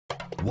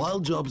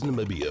Wild Jobs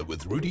Namibia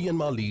with Rudy and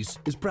Marlies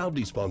is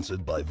proudly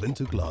sponsored by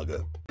Windhoek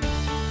Lager.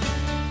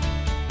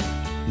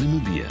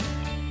 Namibia,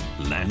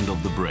 land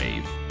of the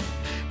brave.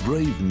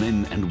 Brave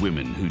men and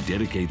women who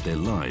dedicate their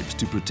lives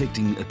to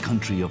protecting a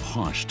country of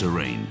harsh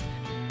terrain,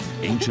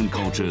 ancient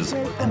cultures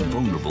and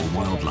vulnerable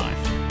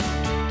wildlife.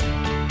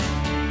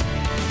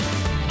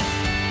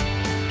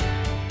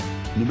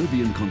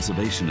 Namibian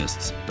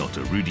conservationists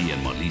Dr. Rudy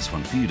and Marlies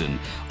van Vuren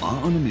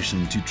are on a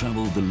mission to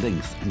travel the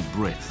length and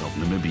breadth of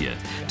Namibia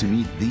to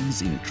meet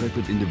these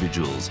intrepid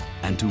individuals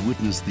and to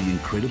witness the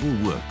incredible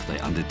work they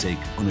undertake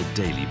on a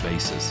daily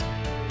basis.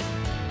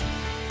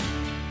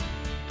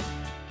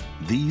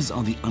 These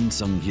are the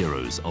unsung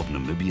heroes of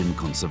Namibian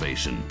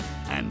conservation,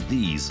 and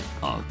these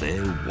are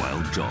their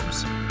wild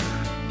jobs.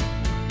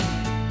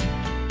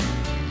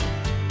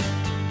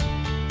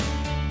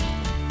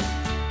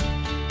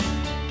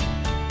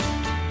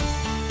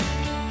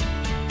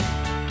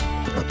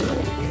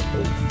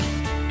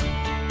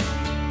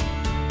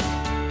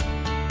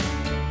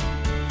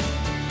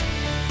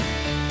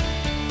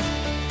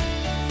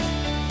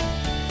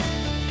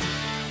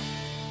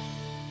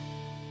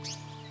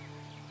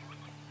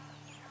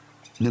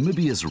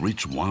 Namibia's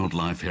rich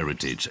wildlife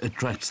heritage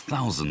attracts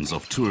thousands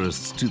of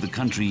tourists to the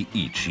country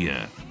each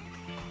year.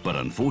 But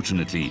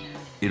unfortunately,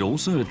 it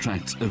also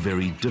attracts a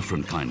very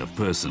different kind of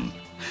person.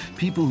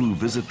 People who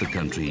visit the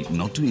country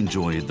not to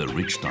enjoy the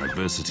rich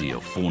diversity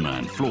of fauna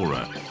and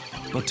flora,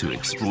 but to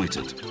exploit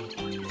it.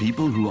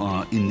 People who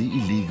are in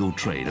the illegal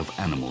trade of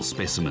animal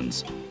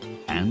specimens.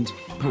 And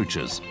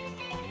poachers.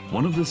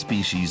 One of the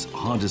species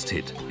hardest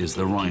hit is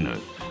the rhino,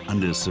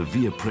 under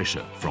severe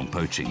pressure from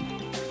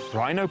poaching.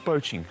 Rhino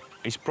poaching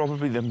is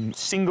probably the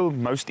single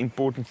most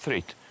important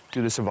threat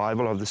to the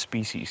survival of the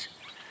species.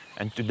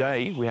 And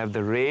today we have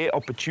the rare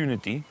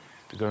opportunity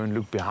to go and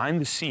look behind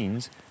the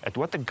scenes at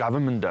what the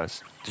government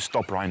does to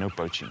stop rhino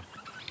poaching.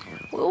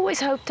 We always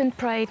hoped and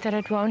prayed that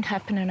it won't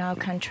happen in our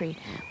country,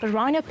 but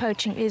rhino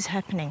poaching is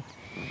happening.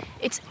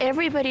 It's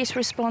everybody's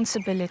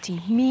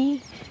responsibility,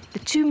 me, the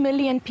 2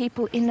 million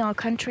people in our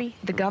country,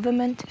 the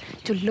government,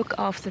 to look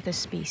after the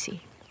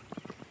species.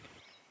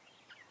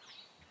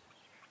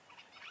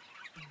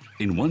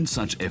 In one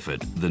such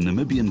effort, the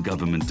Namibian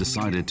government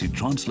decided to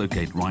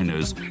translocate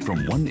rhinos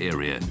from one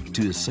area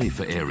to a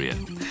safer area.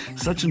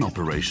 Such an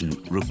operation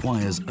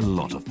requires a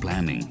lot of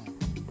planning.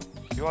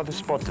 You are the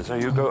spotter, so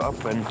you go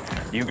up and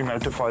you can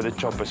notify the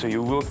chopper, so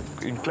you work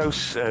in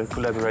close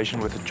collaboration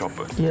with the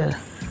chopper. Yeah.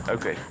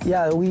 Okay.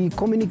 Yeah, we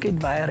communicate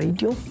via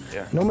radio.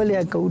 Yeah. Normally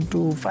I go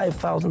to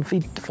 5,000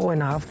 feet,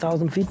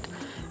 4,500 feet,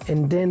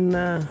 and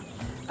then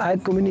I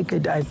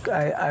communicate, I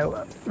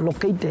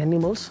locate the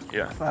animals.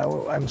 Yeah.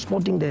 I'm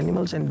spotting the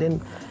animals, and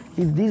then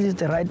if this is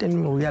the right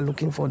animal we are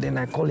looking for, then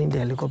I call in the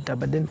helicopter.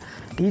 But then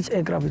this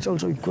aircraft is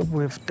also equipped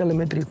with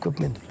telemetry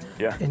equipment.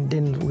 Yeah. And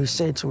then we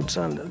search,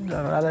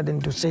 rather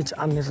than to search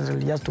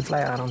unnecessarily, just to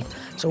fly around.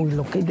 So we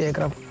locate the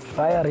aircraft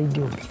via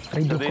radio.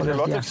 So there's a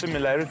lot of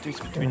similarities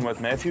between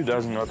what Matthew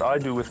does and what I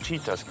do with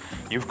cheetahs.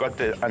 You've got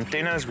the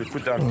antennas, we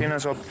put the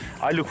antennas up.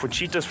 I look for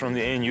cheetahs from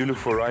the air and you look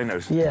for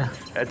rhinos. Yeah.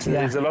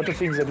 There's a lot of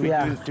things that we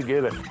do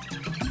together.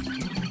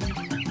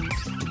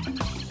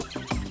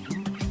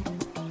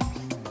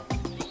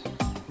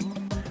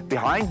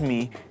 Behind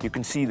me, you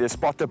can see the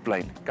spotter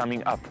plane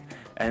coming up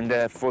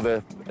and for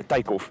the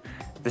takeoff.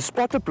 The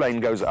spotter plane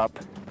goes up,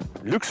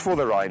 looks for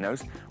the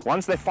rhinos.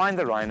 Once they find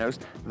the rhinos,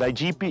 they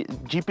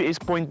GPS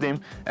point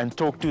them and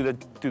talk to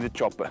the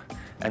chopper.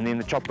 And then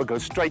the chopper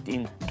goes straight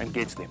in and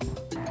gets them.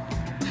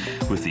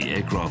 With the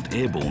aircraft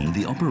airborne,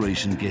 the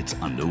operation gets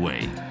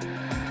underway.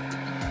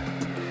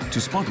 To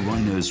spot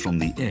rhinos from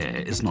the air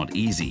is not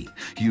easy.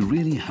 You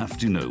really have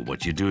to know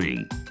what you're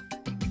doing.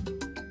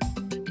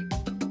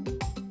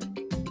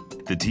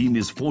 The team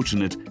is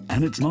fortunate,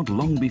 and it's not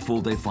long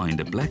before they find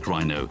a black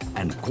rhino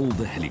and call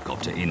the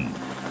helicopter in.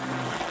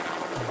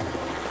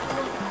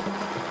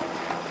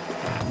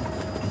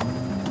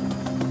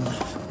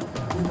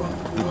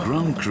 The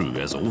ground crew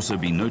has also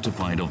been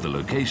notified of the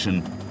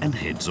location and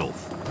heads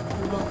off.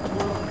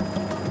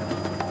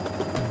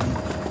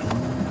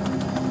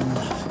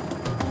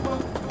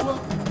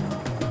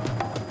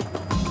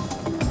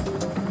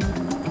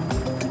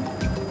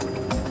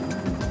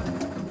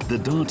 The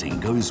darting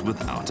goes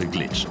without a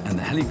glitch, and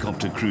the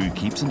helicopter crew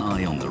keeps an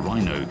eye on the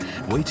rhino,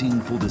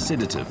 waiting for the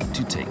sedative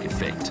to take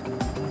effect.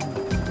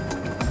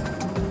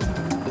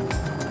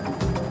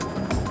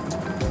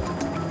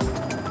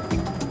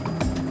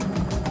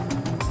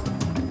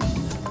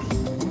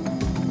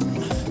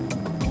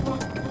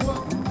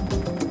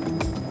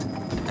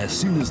 As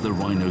soon as the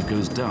rhino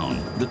goes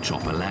down, the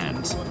chopper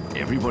lands.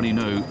 Everybody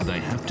knows they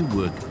have to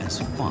work as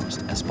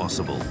fast as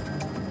possible.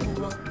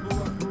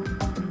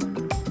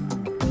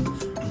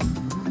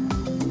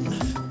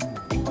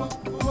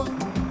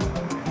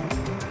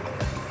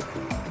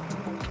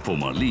 For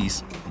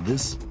Marlies,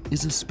 this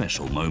is a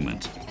special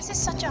moment. This is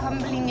such a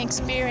humbling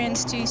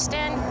experience to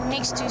stand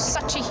next to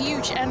such a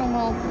huge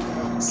animal,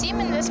 see him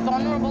in this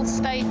vulnerable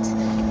state,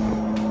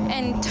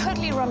 and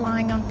totally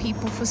relying on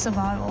people for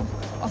survival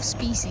of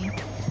species.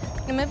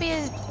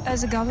 Namibia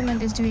as a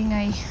government is doing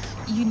a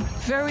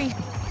very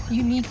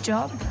unique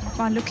job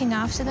by looking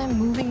after them,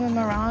 moving them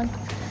around,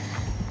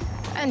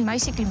 and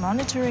basically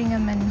monitoring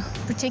them and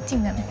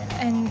protecting them.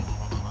 And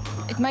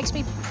it makes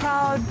me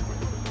proud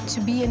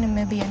to be a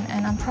Namibian,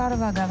 and I'm proud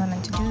of our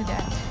government to do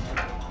that.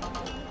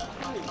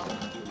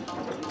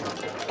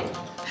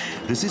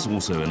 This is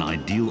also an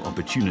ideal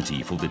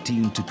opportunity for the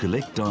team to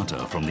collect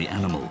data from the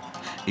animal,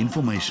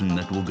 information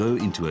that will go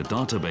into a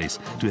database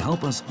to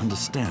help us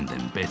understand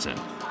them better.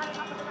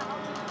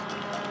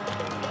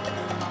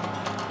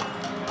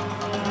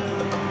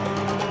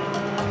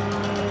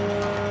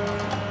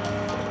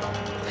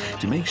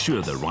 To make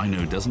sure the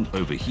rhino doesn't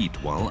overheat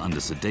while under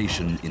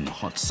sedation in the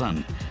hot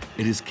sun,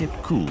 it is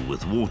kept cool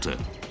with water.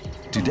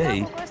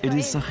 Today, it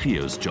is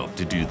Sagio's job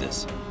to do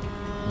this.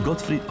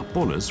 Gottfried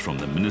Apollos from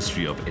the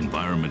Ministry of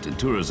Environment and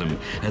Tourism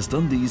has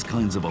done these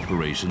kinds of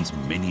operations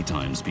many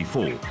times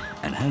before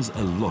and has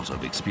a lot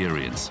of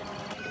experience.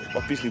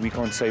 Obviously, we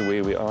can't say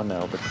where we are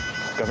now, but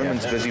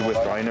government's busy with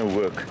rhino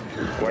work.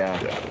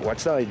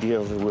 What's the idea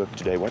of the work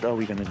today? What are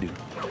we going to do?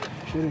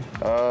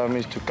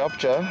 Is to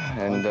capture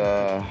and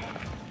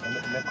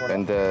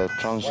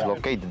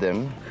translocate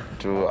them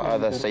to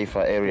other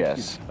safer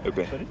areas.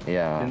 Okay.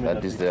 Yeah,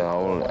 that is the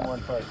whole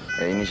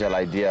initial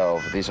idea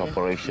of this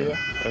operation.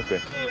 Okay.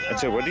 And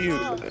so what do you,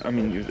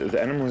 the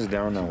animal is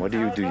down now, what do?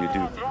 You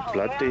do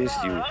blood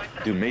tests, you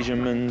do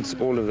measurements,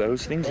 all of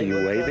those things? Do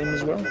you weigh them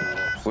as well?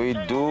 We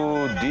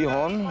do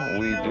dehorn,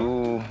 we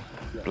do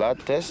blood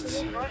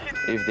tests.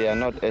 If they are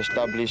not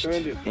established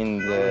in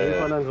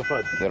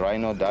the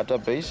rhino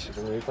database,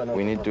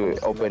 we need to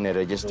open a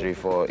registry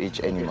for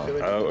each animal.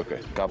 Oh, okay.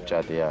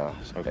 Captured, yeah.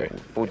 Okay.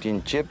 Put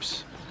in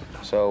chips,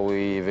 so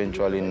we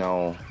eventually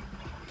know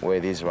where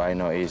this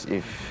rhino is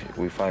if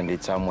we find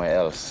it somewhere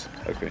else,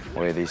 okay,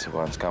 where these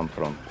ones come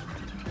from.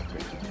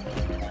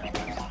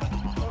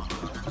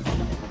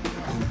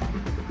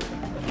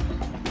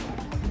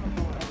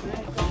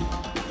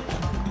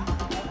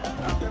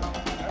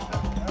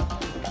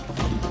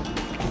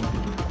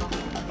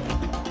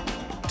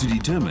 To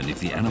determine if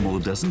the animal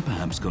doesn't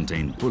perhaps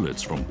contain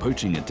bullets from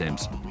poaching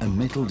attempts, a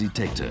metal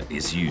detector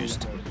is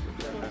used.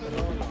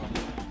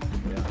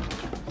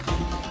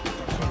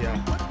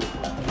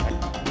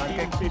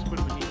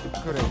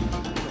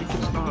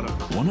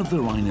 One of the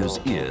rhino's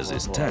ears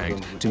is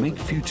tagged to make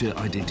future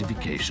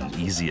identification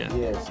easier.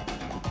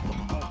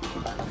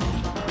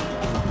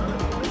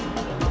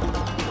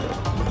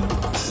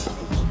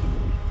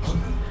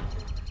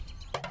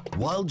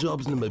 Wild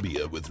Jobs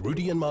Namibia with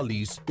Rudy and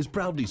Marlies is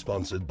proudly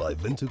sponsored by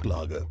Windhoek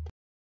Lager.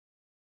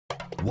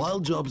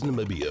 Wild Jobs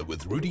Namibia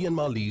with Rudy and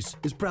Marlies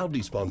is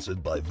proudly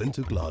sponsored by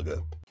Windhoek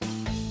Lager.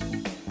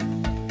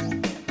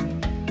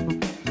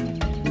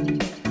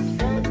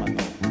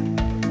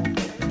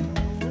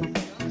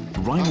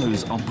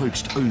 Rhinos are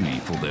poached only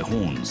for their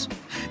horns.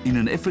 In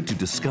an effort to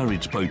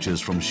discourage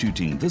poachers from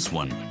shooting this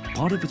one,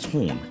 part of its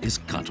horn is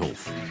cut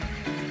off.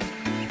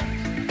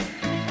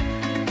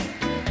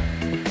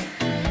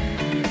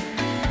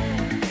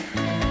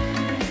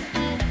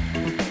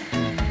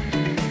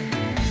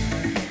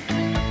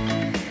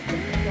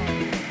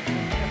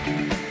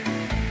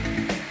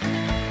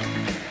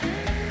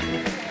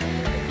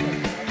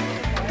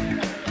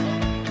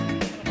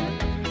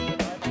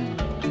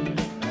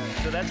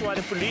 That's why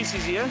the police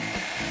is here.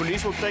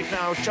 Police will take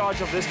now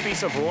charge of this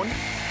piece of horn.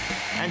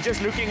 And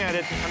just looking at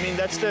it,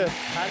 that's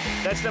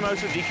the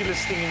most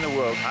ridiculous thing in the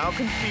world. How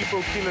can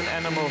people kill an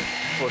animal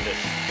for this?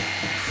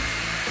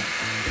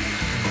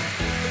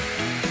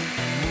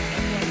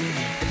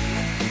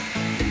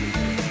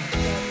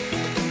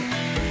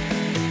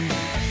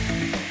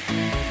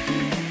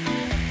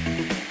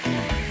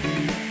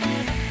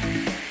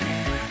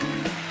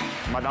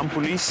 Madame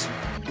Police.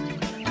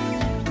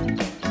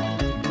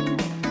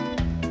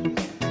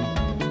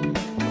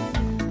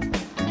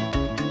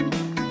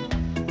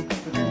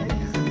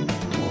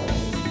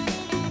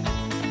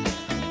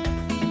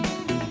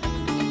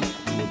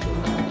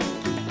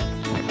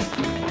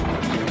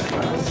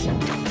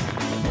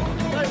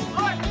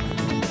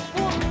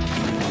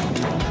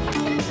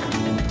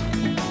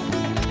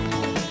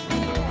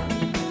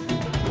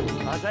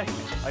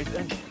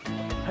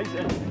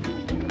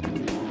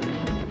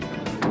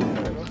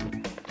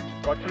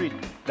 Gottfried,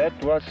 that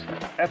was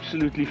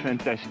absolutely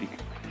fantastic.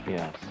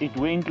 Yes. It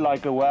went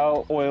like a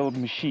well-oiled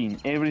machine.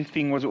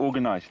 Everything was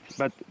organized.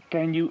 But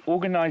can you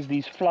organize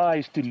these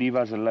flies to leave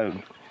us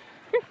alone?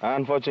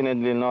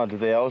 Unfortunately not.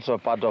 They are also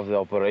part of the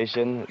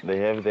operation. They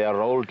have their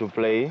role to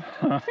play,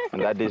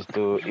 and that is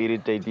to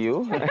irritate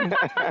you.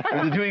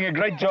 They're doing a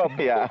great job.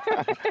 Yeah.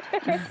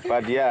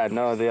 But yeah,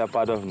 no, they are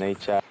part of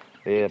nature.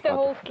 Keep the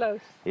holes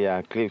closed.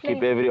 Yeah, keep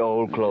every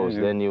hole closed,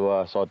 then you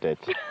are sorted.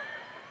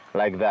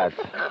 Like that.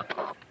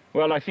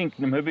 Well, I think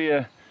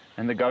Namibia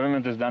and the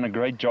government has done a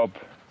great job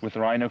with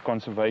rhino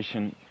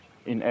conservation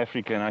in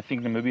Africa, and I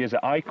think Namibia is an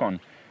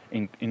icon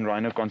in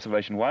rhino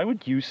conservation. Why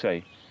would you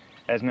say,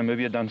 has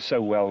Namibia done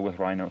so well with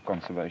rhino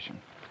conservation?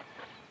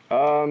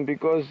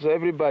 Because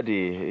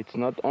everybody, it's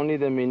not only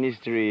the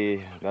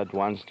ministry that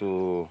wants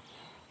to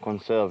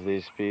conserve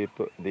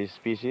these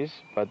species,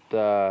 but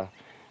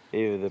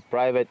if the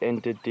private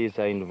entities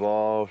are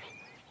involved,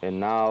 and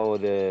now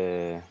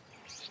the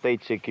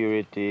state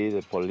security,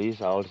 the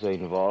police are also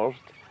involved,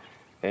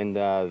 and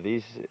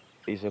this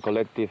is a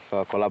collective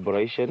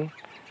collaboration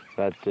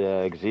that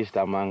exists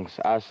amongst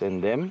us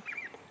and them,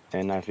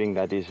 and I think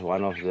that is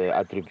one of the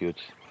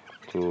attributes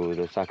to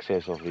the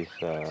success of this.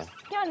 Yeah,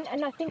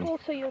 and I think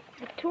also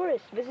the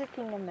tourists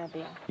visiting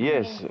Namibia.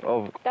 Yes. I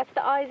mean, that's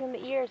the eyes and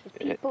the ears of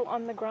people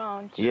on the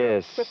ground.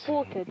 Yes.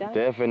 Reported.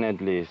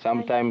 Definitely.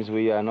 Sometimes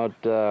we are not,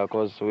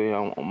 because we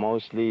are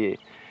mostly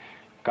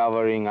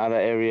covering other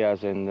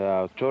areas, and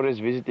tourists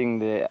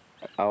visiting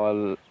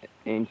our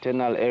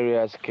internal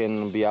areas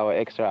can be our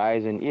extra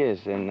eyes and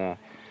ears, and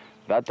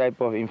that type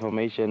of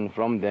information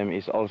from them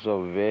is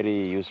also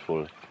very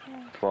useful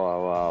for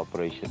our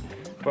operation.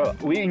 Well,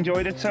 we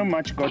enjoyed it so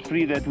much,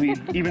 Godfrey, that we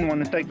even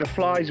want to take the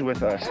flies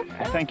with us.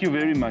 Thank you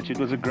very much. It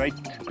was a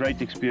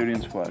great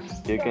experience for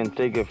us. You can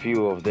take a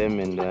few of them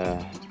and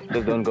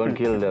just don't go and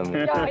kill them.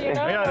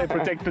 Yeah, they're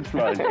protected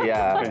flies.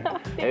 Yeah,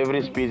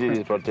 every species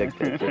is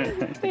protected.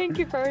 Thank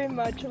you very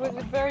much. It was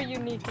a very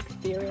unique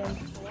experience.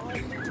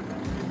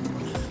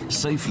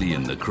 Safely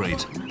in the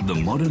crate, the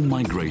modern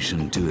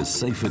migration to a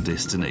safer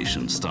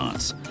destination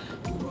starts.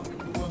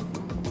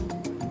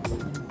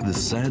 The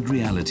sad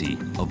reality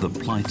of the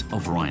plight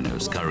of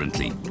rhinos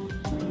currently.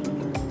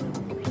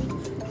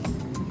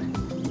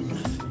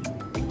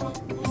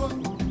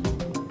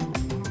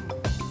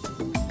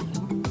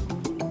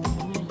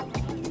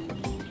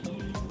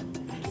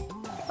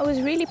 I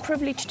was really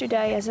privileged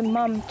today as a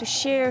mum to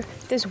share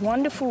this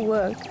wonderful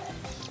work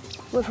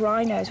with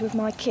rhinos with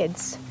my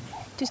kids,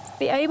 to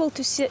be able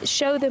to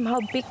show them how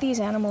big these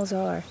animals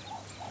are.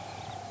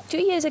 2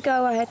 years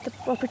ago I had the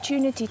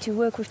opportunity to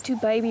work with 2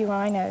 baby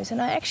rhinos,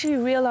 and I actually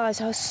realized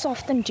how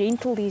soft and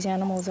gentle these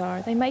animals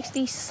are. They make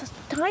these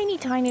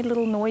tiny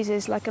little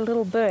noises like a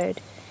little bird,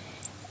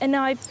 and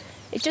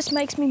it just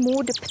makes me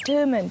more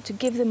determined to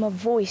give them a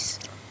voice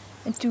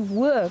and to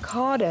work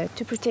harder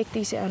to protect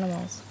these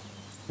animals.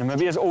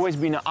 Namibia has always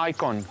been an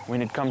icon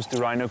when it comes to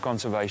rhino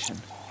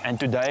conservation, and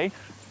today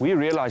we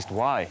realized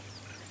why.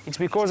 It's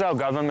because our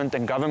government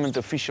and government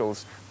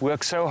officials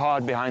work so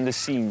hard behind the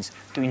scenes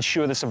to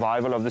ensure the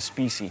survival of the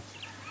species.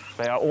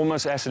 They are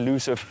almost as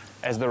elusive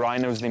as the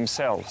rhinos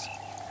themselves.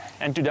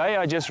 And today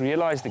I just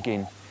realized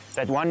again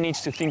that one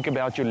needs to think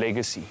about your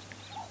legacy.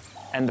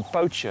 And the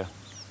poacher,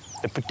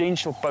 the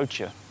potential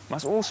poacher,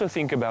 must also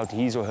think about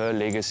his or her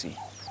legacy.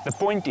 The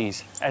point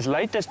is, as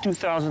late as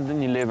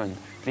 2011,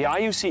 the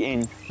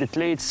IUCN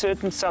declared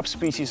certain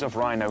subspecies of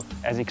rhino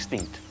as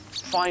extinct.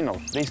 Final,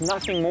 there's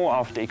nothing more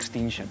after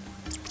extinction.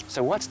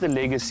 So what's the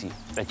legacy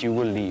that you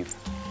will leave?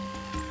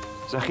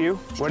 Zagiel,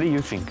 what do you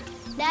think?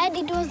 Dad,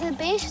 it was the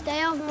best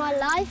day of my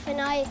life,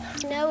 and I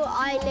know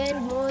I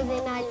learned more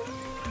than I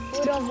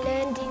would have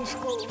learned in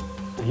school.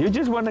 You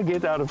just want to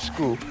get out of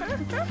school.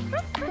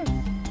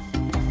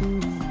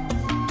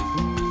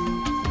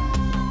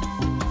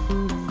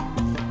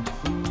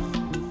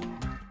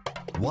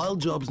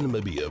 Wild Jobs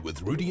Namibia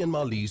with Rudy and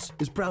Marlies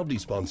is proudly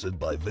sponsored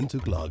by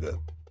Windhoek Lager.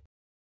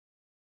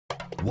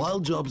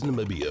 Wild Jobs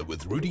Namibia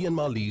with Rudy and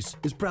Marlies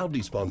is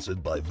proudly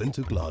sponsored by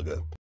Windhoek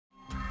Lager.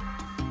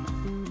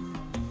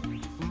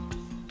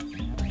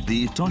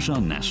 The Etosha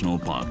National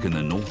Park in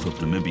the north of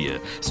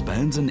Namibia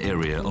spans an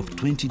area of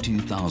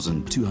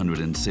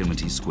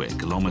 22,270 square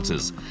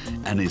kilometers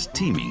and is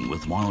teeming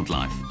with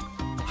wildlife.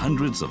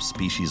 Hundreds of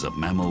species of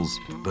mammals,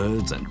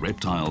 birds and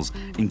reptiles,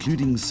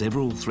 including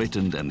several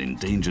threatened and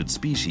endangered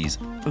species,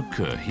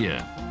 occur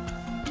here.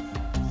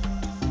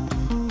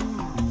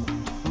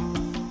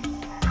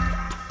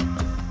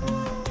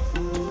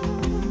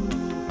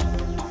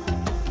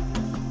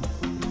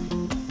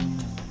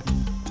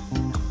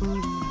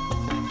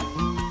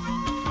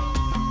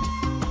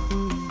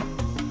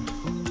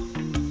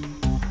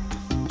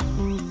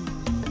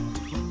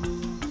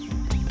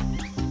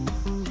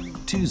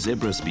 Two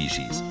zebra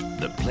species,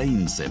 the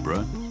plain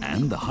zebra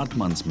and the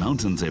Hartmann's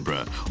mountain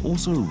zebra,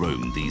 also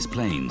roam these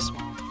plains.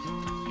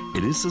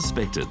 It is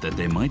suspected that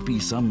there might be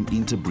some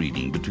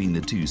interbreeding between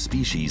the two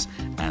species,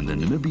 and the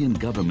Namibian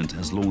government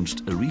has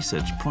launched a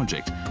research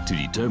project to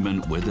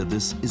determine whether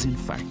this is in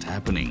fact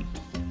happening.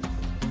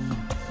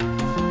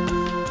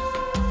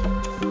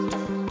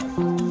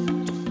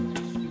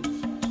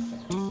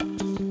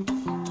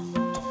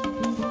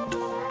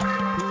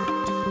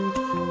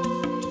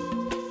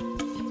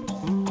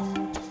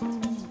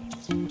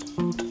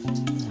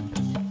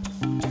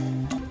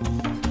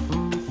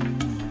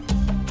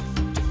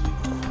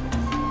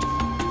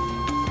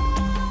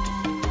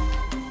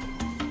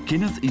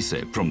 Kenneth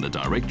Isse from the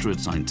Directorate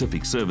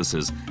Scientific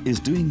Services is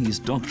doing his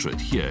doctorate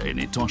here in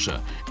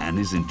Etosha and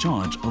is in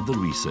charge of the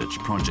research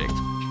project.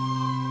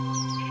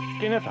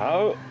 Kenneth,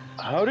 how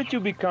did you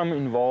become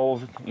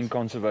involved in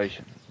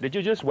conservation? Did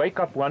you just wake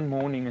up one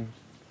morning and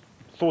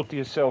thought to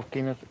yourself,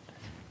 Kenneth,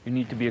 you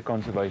need to be a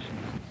conservationist?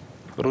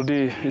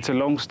 Rudy, it's a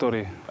long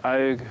story.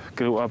 I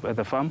grew up at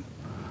the farm.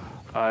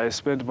 I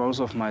spent most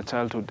of my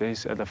childhood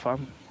days at the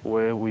farm,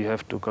 where we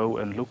have to go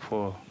and look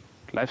for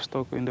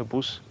livestock in the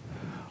bush.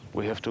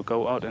 We have to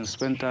go out and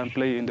spend time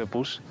play in the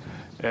bush.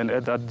 And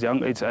at that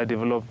young age, I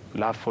developed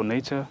love for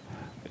nature.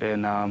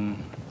 And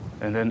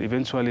then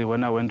eventually,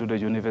 when I went to the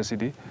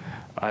university,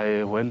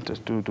 I went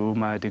to do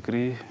my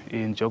degree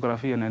in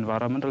geography and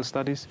environmental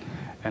studies.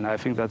 And I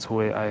think that's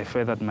where I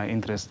furthered my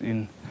interest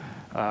in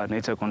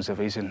nature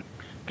conservation.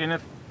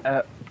 Kenneth,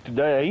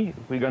 today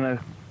we're going to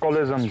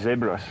color some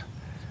zebras.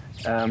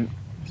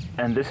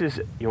 And this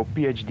is your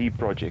PhD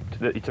project.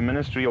 It's a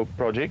ministerial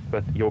project,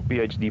 but your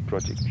PhD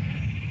project.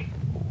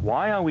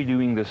 Why are we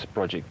doing this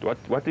project?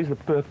 What is the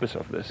purpose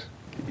of this?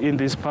 In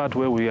this part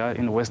where we are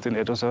in Western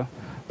Etosa,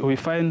 we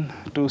find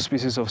two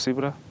species of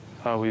zebra.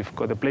 We've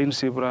got the plain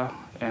zebra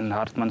and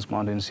Hartmann's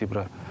mountain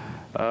zebra.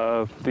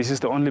 This is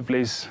the only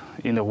place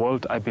in the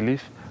world, I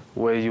believe,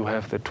 where you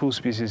have the two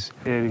species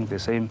sharing the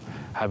same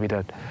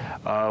habitat.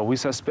 We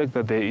suspect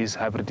that there is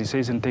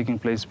hybridization taking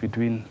place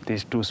between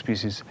these two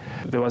species.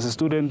 There was a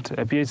student,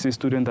 a PhD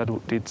student, that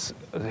did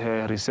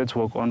research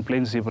work on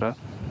plain zebra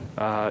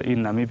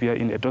in Namibia,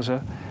 in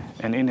Etosa,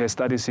 and in her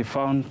studies she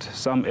found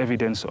some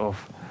evidence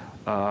of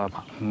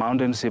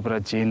mountain zebra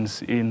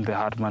genes in the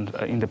Hartmann,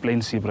 in the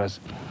plain zebras.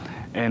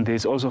 And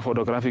there's also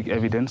photographic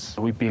evidence.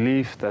 We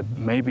believe that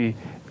maybe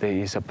there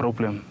is a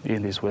problem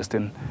in this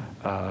Western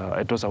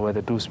Etosa where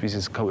the two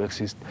species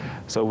coexist.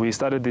 So we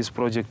started this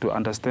project to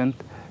understand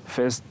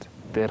first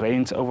the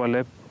range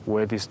overlap,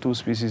 where these two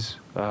species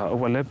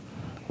overlap,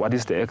 what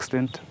is the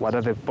extent, what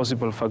are the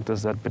possible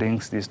factors that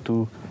brings these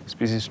two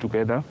species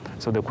together.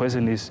 So the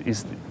question is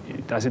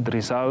does it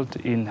result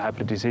in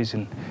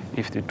hybridization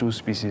if the two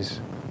species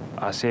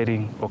are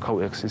sharing or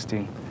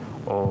coexisting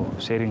or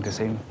sharing the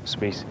same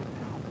space?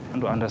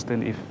 And to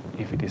understand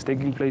if it is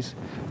taking place,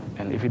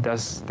 and if it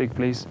does take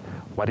place,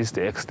 what is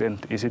the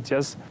extent? Is it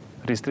just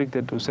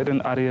restricted to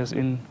certain areas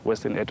in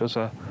Western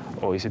Etosa,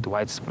 or is it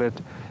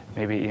widespread,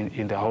 maybe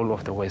in the whole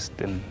of the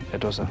Western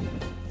Etosa?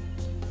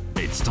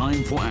 It's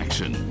time for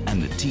action,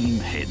 and the team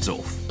heads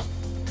off.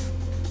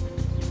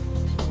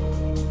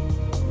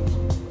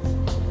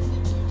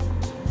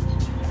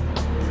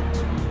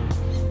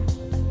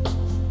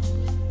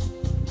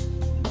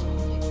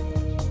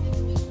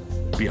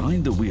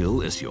 Behind the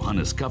wheel is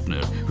Johannes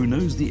Kapner, who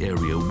knows the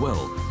area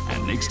well,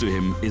 and next to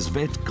him is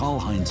vet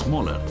Karl-Heinz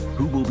Moller,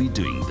 who will be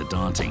doing the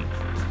darting.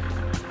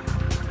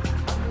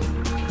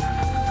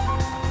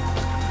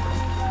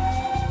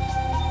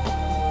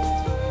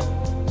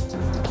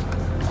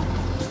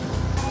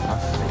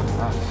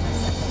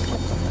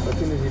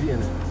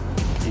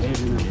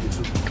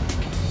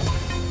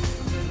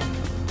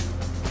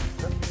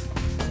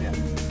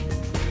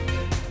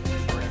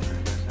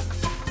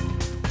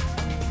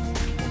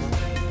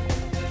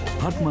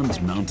 Hartmann's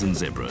mountain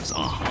zebras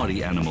are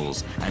hardy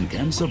animals and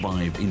can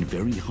survive in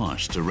very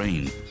harsh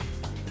terrain.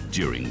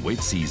 During wet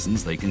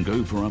seasons, they can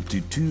go for up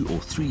to 2 or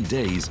 3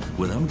 days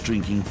without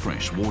drinking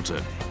fresh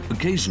water.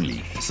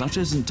 Occasionally, such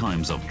as in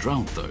times of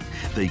drought though,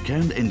 they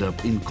can end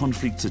up in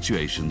conflict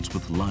situations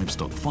with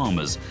livestock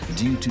farmers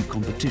due to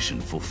competition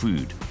for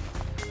food.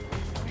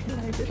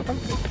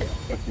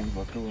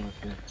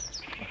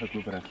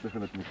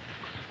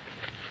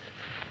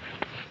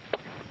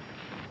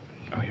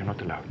 Oh, you're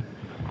not allowed.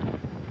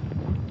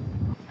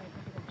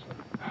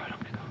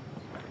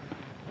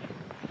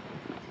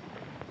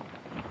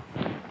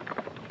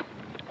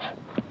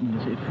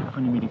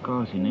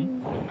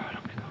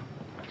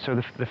 So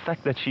the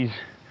fact that she's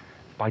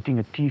biting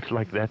her teeth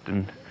like that,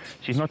 and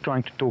she's not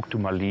trying to talk to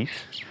Marlies,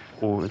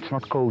 or it's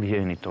not cold here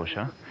in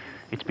Etosha,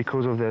 it's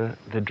because of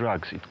the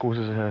drugs. It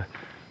causes her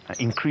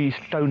increased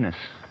tonus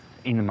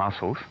in the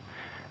muscles,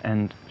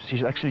 and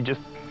she's actually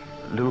just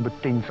a little bit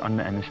tense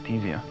under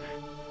anesthesia.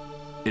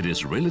 It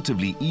is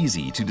relatively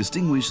easy to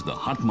distinguish the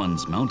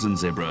Hartmann's mountain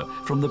zebra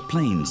from the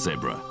plain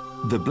zebra.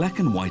 The black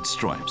and white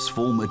stripes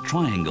form a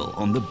triangle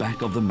on the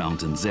back of the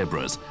mountain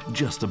zebras,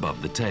 just above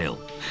the tail.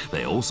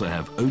 They also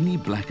have only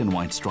black and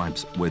white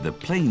stripes, where the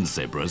plain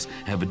zebras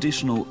have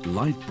additional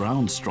light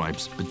brown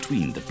stripes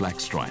between the black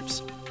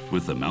stripes.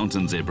 With the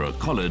mountain zebra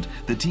collared,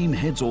 the team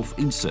heads off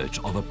in search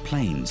of a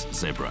plains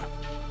zebra.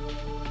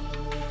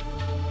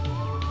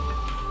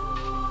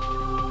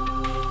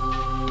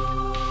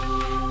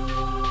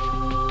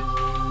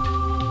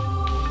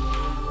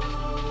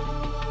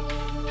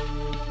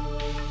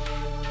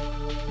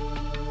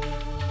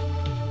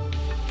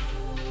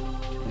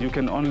 You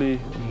can only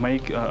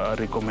make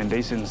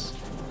recommendations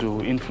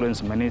to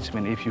influence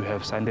management if you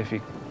have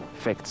scientific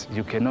facts.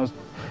 You cannot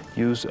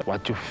use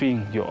what you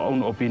think, your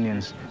own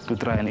opinions, to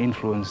try and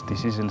influence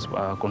decisions,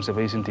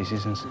 conservation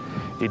decisions.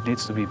 It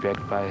needs to be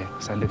backed by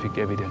scientific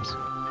evidence.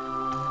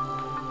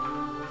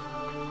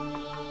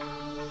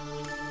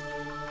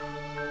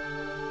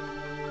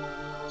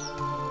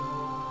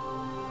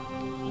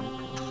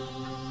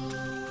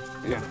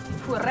 Ja.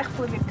 Recht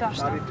voor de kast.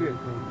 Daar die twee.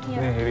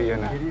 Nee, hierdie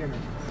ene. Hierdie ene.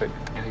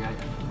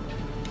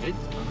 Goed.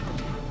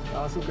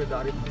 Ja, soek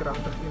daar die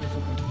pragtig ene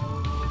soek.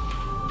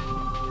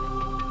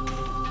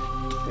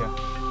 Ja.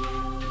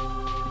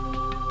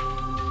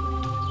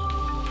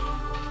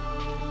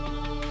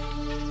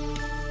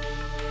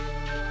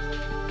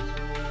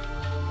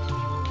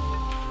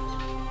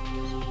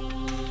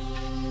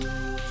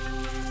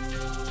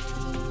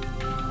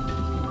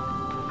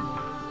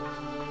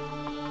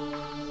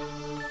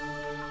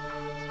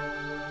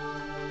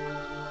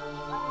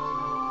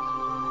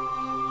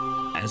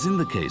 As in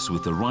the case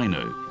with the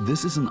rhino,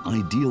 this is an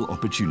ideal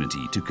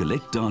opportunity to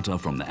collect data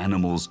from the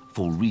animals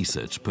for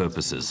research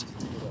purposes.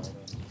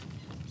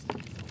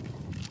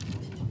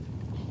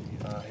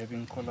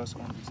 Having collars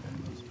on these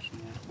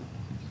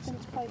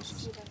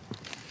animals,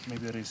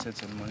 maybe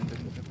research and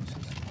monitoring purposes.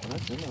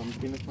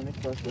 Miskien is maar net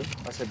vas hoor.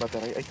 As sy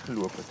battery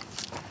uitgeloop het.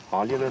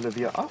 Haal jy hulle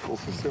weer af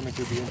of is so met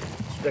jou been?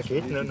 Ek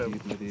het nou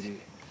met die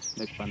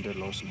nekbande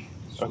los nie.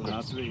 So na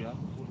 2 jaar.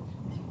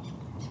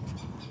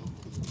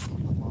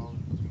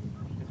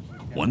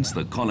 Once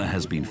the collar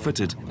has been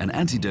fitted, an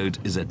antidote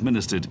is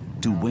administered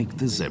to wake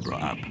the zebra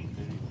up.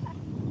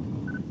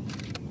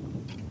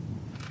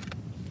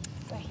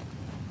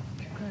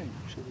 Okay,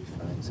 should be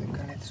fine. Sy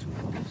kan net so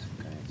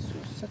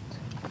sit.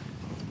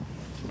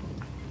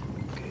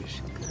 Okay,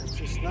 sy kan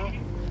just now.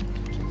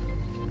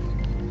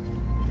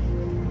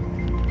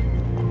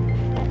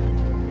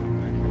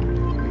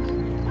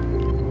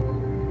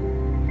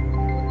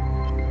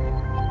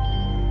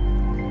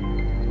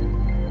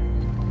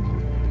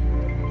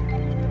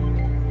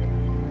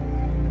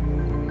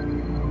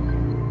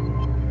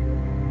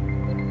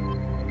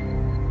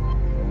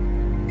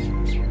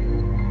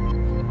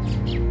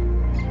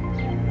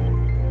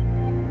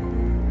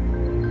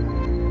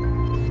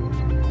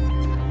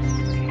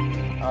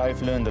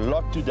 I've learned a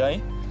lot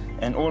today,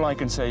 and all I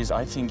can say is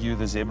I think you're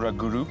the zebra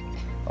guru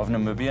of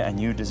Namibia and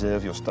you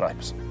deserve your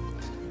stripes.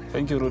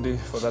 Thank you, Rudy,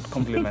 for that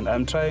compliment.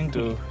 I'm trying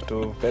to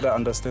better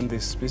understand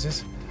this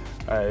species.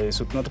 I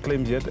should not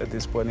claim yet at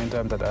this point in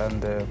time that I'm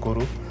the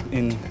guru.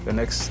 In the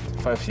next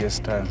 5 years'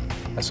 time,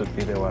 I should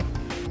be the one.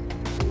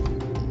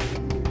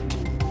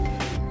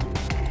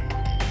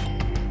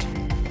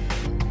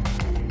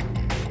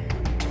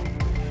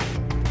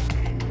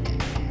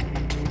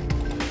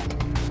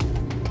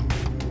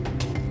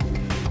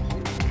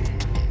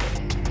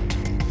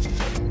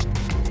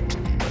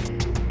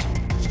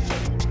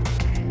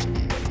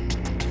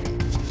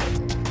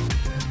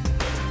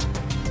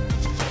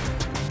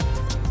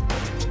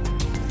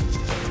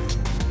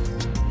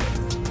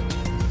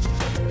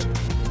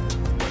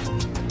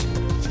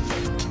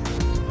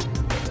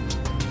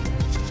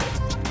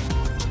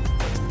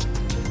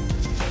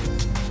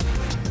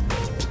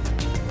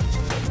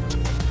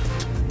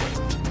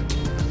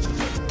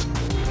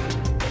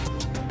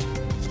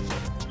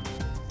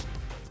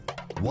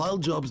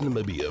 Wild Jobs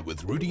Namibia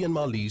with Rudy and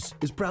Marlies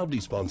is proudly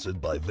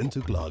sponsored by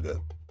Windhoek Lager.